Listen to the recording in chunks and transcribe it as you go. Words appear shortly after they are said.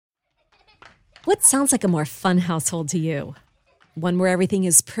What sounds like a more fun household to you? One where everything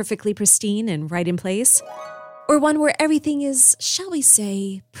is perfectly pristine and right in place? Or one where everything is, shall we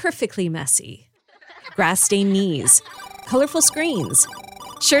say, perfectly messy? Grass-stained knees, colorful screens,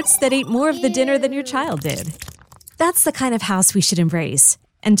 shirts that ate more of the dinner than your child did. That's the kind of house we should embrace.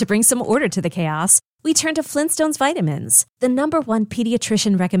 And to bring some order to the chaos, we turn to Flintstones Vitamins, the #1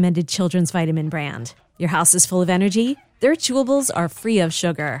 pediatrician-recommended children's vitamin brand. Your house is full of energy? Their chewables are free of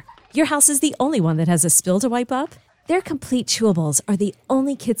sugar. Your house is the only one that has a spill to wipe up? Their complete chewables are the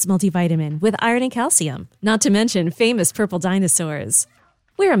only kids' multivitamin with iron and calcium, not to mention famous purple dinosaurs.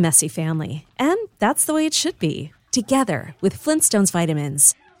 We're a messy family, and that's the way it should be. Together with Flintstones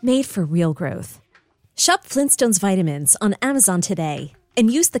Vitamins, made for real growth. Shop Flintstones Vitamins on Amazon today and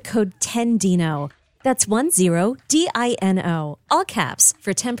use the code 10DINO. That's 10DINO, all caps,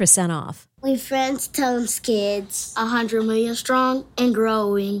 for 10% off. We Flintstones kids, 100 million strong and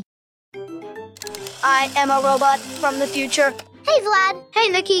growing. I am a robot from the future. Hey, Vlad. Hey,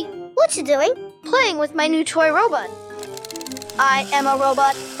 Nikki. What you doing? Playing with my new toy robot. I am a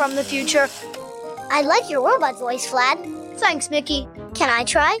robot from the future. I like your robot voice, Vlad. Thanks, Mickey. Can I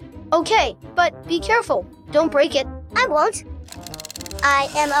try? Okay, but be careful. Don't break it. I won't. I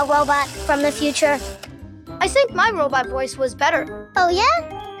am a robot from the future. I think my robot voice was better. Oh,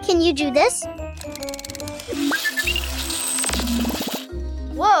 yeah? Can you do this?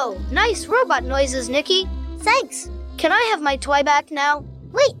 Whoa, nice robot noises, Nikki. Thanks. Can I have my toy back now?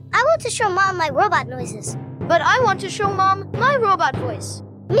 Wait, I want to show Mom my robot noises. But I want to show Mom my robot voice.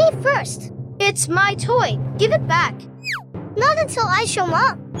 Me first. It's my toy. Give it back. Not until I show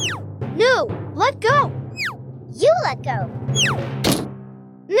Mom. No, let go. You let go.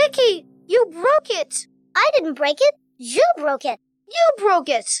 Nikki, you broke it. I didn't break it. You broke it. You broke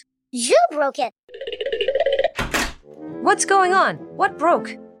it. You broke it. What's going on? What broke?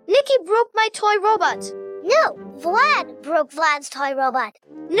 Nikki broke my toy robot. No, Vlad broke Vlad's toy robot.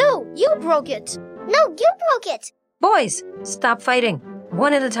 No, you broke it. No, you broke it. Boys, stop fighting.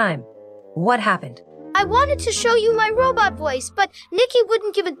 One at a time. What happened? I wanted to show you my robot voice, but Nikki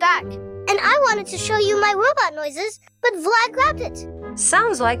wouldn't give it back. And I wanted to show you my robot noises, but Vlad grabbed it.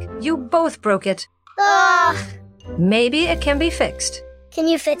 Sounds like you both broke it. Ugh. Maybe it can be fixed. Can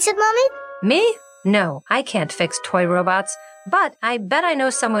you fix it, Mommy? Me? No, I can't fix toy robots, but I bet I know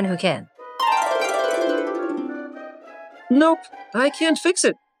someone who can. Nope, I can't fix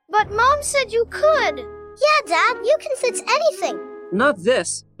it. But Mom said you could. Yeah, Dad, you can fix anything. Not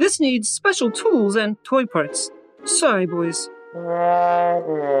this. This needs special tools and toy parts. Sorry, boys.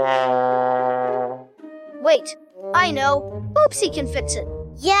 Wait, I know. Oopsie can fix it.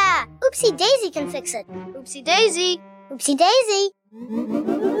 Yeah, Oopsie Daisy can fix it. Oopsie Daisy. Oopsie Daisy.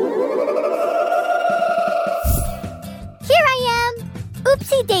 Here I am.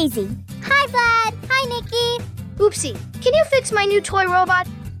 Oopsie Daisy. Hi, Vlad. Hi, Nikki. Oopsie, can you fix my new toy robot?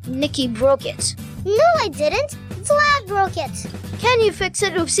 Nikki broke it. No, I didn't. Vlad broke it. Can you fix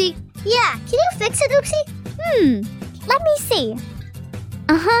it, Oopsie? Yeah, can you fix it, Oopsie? Let me see.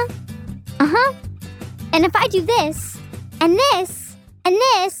 And if I do this, and this, and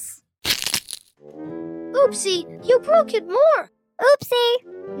this... Oopsie, you broke it more. Oopsie.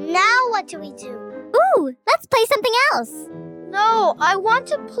 Now what do we do? Ooh, let's play something else. No, I want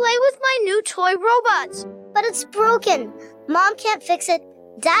to play with my new toy robot. But it's broken. Mom can't fix it.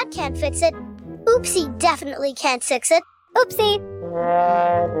 Dad can't fix it. Oopsie definitely can't fix it. Oopsie.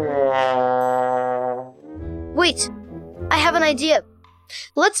 Wait, I have an idea.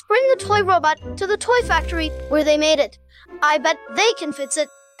 Let's bring the toy robot to the toy factory where they made it. I bet they can fix it.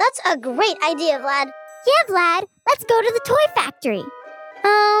 That's a great idea, Vlad. Yeah, Vlad. Let's go to the toy factory.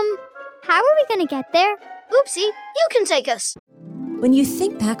 How are we going to get there? Oopsie, you can take us. When you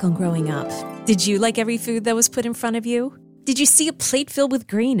think back on growing up, did you like every food that was put in front of you? Did you see a plate filled with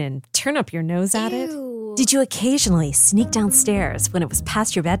green and turn up your nose at it? Did you occasionally sneak downstairs when it was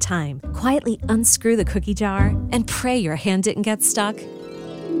past your bedtime, quietly unscrew the cookie jar, and pray your hand didn't get stuck?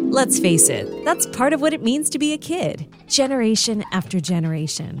 Let's face it, that's part of what it means to be a kid, generation after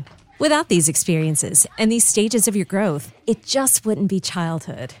generation. Without these experiences and these stages of your growth, it just wouldn't be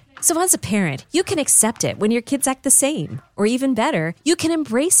childhood. So as a parent, you can accept it when your kids act the same. Or even better, you can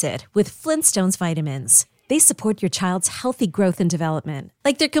embrace it with Flintstones Vitamins. They support your child's healthy growth and development,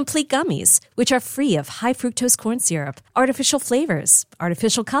 like their complete gummies, which are free of high fructose corn syrup, artificial flavors,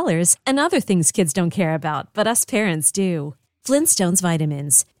 artificial colors, and other things kids don't care about, but us parents do. Flintstones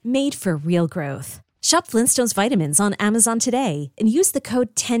Vitamins, made for real growth. Shop Flintstones Vitamins on Amazon today and use the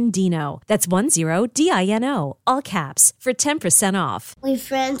code 10DINO. That's 10DINO, all caps, for 10% off. We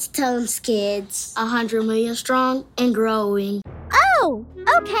Flintstones kids, 100 million strong and growing. Oh,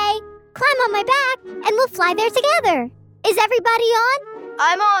 okay. Climb on my back, and we'll fly there together. Is everybody on?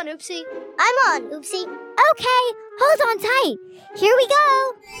 I'm on, Oopsie. I'm on, Oopsie. Okay, hold on tight. Here we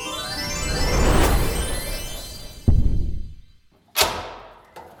go.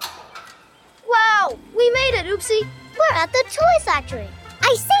 Wow, we made it, Oopsie. We're at the toy factory.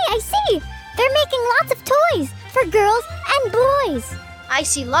 I see. They're making lots of toys for girls and boys. I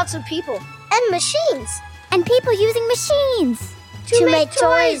see lots of people. And machines. And people using machines. To make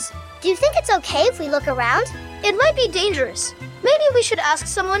toys. Do you think it's okay if we look around? It might be dangerous. Maybe we should ask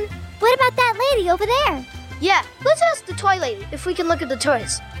someone. What about that lady over there? Yeah, let's ask the toy lady if we can look at the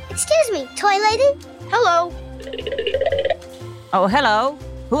toys. Excuse me, toy lady? Hello, Oh, hello.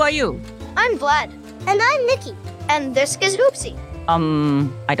 Who are you? I'm Vlad. And I'm Nikki. And this is Oopsie.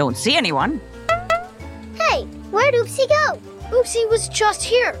 I don't see anyone. Hey, where'd Oopsie go? Oopsie was just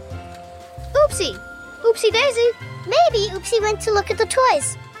here. Oopsie Daisy. Maybe Oopsie went to look at the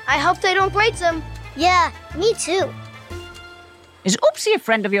toys. I hope they don't break them. Yeah, me too. Is Oopsie a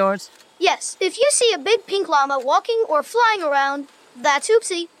friend of yours? Yes, if you see a big pink llama walking or flying around, that's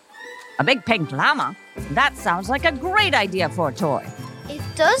Oopsie. A big pink llama? That sounds like a great idea for a toy. It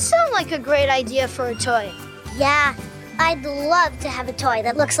does sound like a great idea for a toy. Yeah, I'd love to have a toy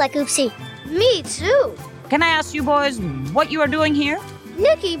that looks like Oopsie. Me too. Can I ask you boys what you are doing here?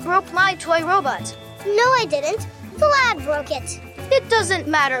 Nikki broke my toy robot. No, I didn't. Vlad broke it. It doesn't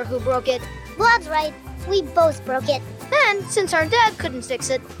matter who broke it. Vlad's right. We both broke it. And since our dad couldn't fix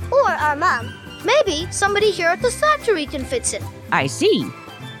it, Or our mom. maybe somebody here at the factory can fix it. I see.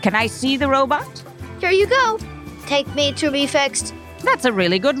 Can I see the robot? Here you go. Take me to be fixed. That's a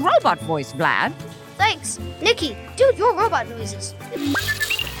really good robot voice, Vlad. Thanks. Nikki, do your robot noises.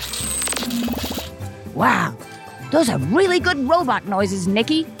 Wow. Those are really good robot noises,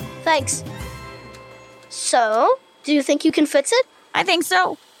 Nikki. Thanks. So, do you think you can fix it? I think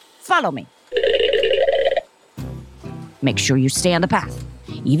so. Follow me. Make sure you stay on the path.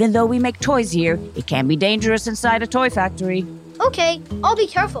 Even though we make toys here, it can be dangerous inside a toy factory. Okay, I'll be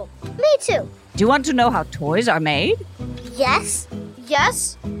careful. Me too. Do you want to know how toys are made? Yes?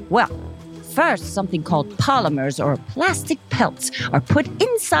 Yes? Well, first, something called polymers or plastic pelts are put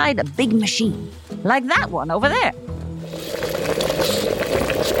inside a big machine, like that one over there.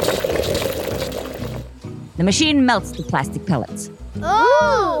 The machine melts the plastic pellets.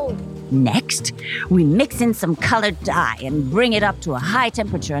 Oh! Next, we mix in some colored dye and bring it up to a high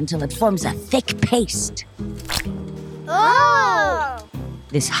temperature until it forms a thick paste. Oh!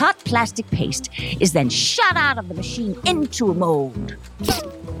 This hot plastic paste is then shot out of the machine into a mold.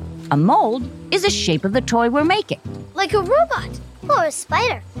 A mold is the shape of the toy we're making. Like a robot. Or a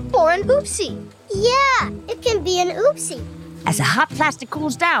spider. Or an oopsie. Yeah, it can be an Oopsie. As the hot plastic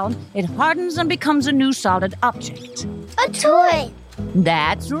cools down, it hardens and becomes a new solid object. A toy.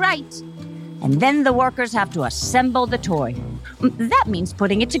 That's right. And then the workers have to assemble the toy. That means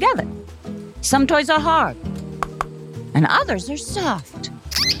putting it together. Some toys are hard, and others are soft.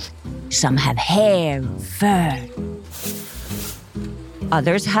 Some have hair or fur.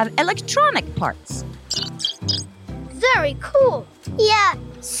 Others have electronic parts. Very cool. Yeah,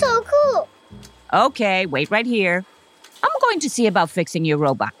 so cool. Okay, wait right here. I'm going to see about fixing your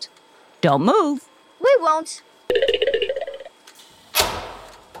robot. Don't move. We won't.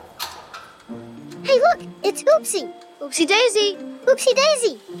 Hey, look, it's Oopsie. Oopsie Daisy. Oopsie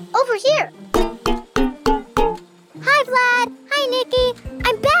Daisy, over here. Hi, Vlad. Hi, Nikki.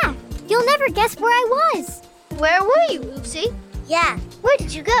 I'm back. You'll never guess where I was. Where were you, Oopsie? Yeah, where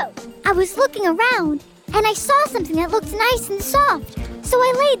did you go? I was looking around, and I saw something that looked nice and soft, so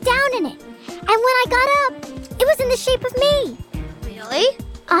I laid down in it. And when I got up, it was in the shape of me. Really?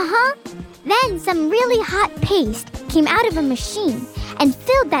 Uh-huh. Then some really hot paste came out of a machine and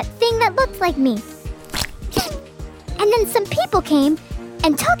filled that thing that looked like me. And then some people came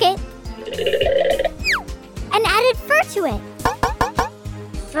and took it and added fur to it.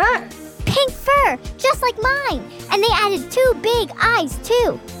 Fur. Pink fur, just like mine. And they added 2 big eyes,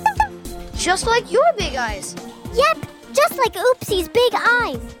 too. Just like your big eyes. Yep, just like Oopsie's big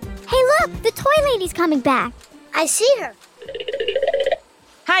eyes. Hey, look, the toy lady's coming back. I see her.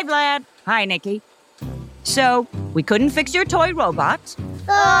 Hi, Vlad. Hi, Nikki. So, we couldn't fix your toy robot.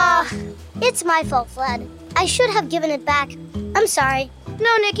 It's my fault, Vlad. I should have given it back. I'm sorry.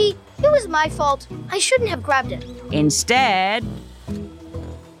 No, Nikki, it was my fault. I shouldn't have grabbed it. Instead,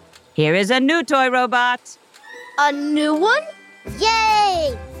 here is a new toy robot. A new one?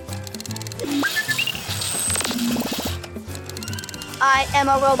 Yay! I am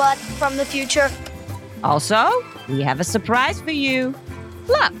a robot from the future. Also, we have a surprise for you.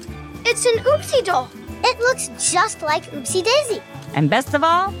 Look, It's an Oopsie doll. It looks just like Oopsie Daisy. and best of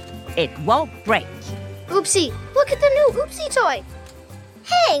all, it won't break. Oopsie, look at the new Oopsie toy.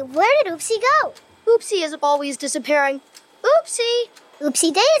 Hey, where did Oopsie go? Oopsie is always disappearing. Oopsie!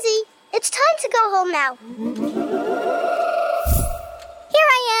 Oopsie daisy, it's time to go home now. Here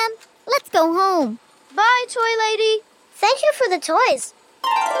I am. Let's go home. Bye, toy lady. Thank you for the toys.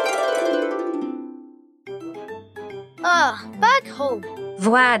 Back home.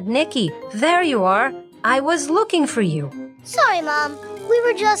 Vlad, Nikki, there you are. I was looking for you. Sorry, Mom. We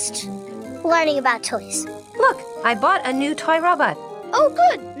were just learning about toys. Look, I bought a new toy robot. Oh,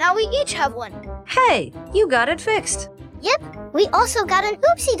 good. Now we each have one. Hey, you got it fixed. Yep, we also got an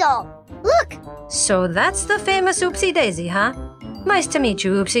Oopsie doll. Look. So that's the famous Oopsie Daisy, huh? Nice to meet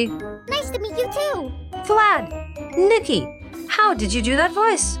you, Oopsie. Nice to meet you too. Vlad, Nikki, how did you do that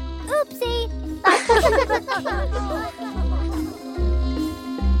voice? Oopsie.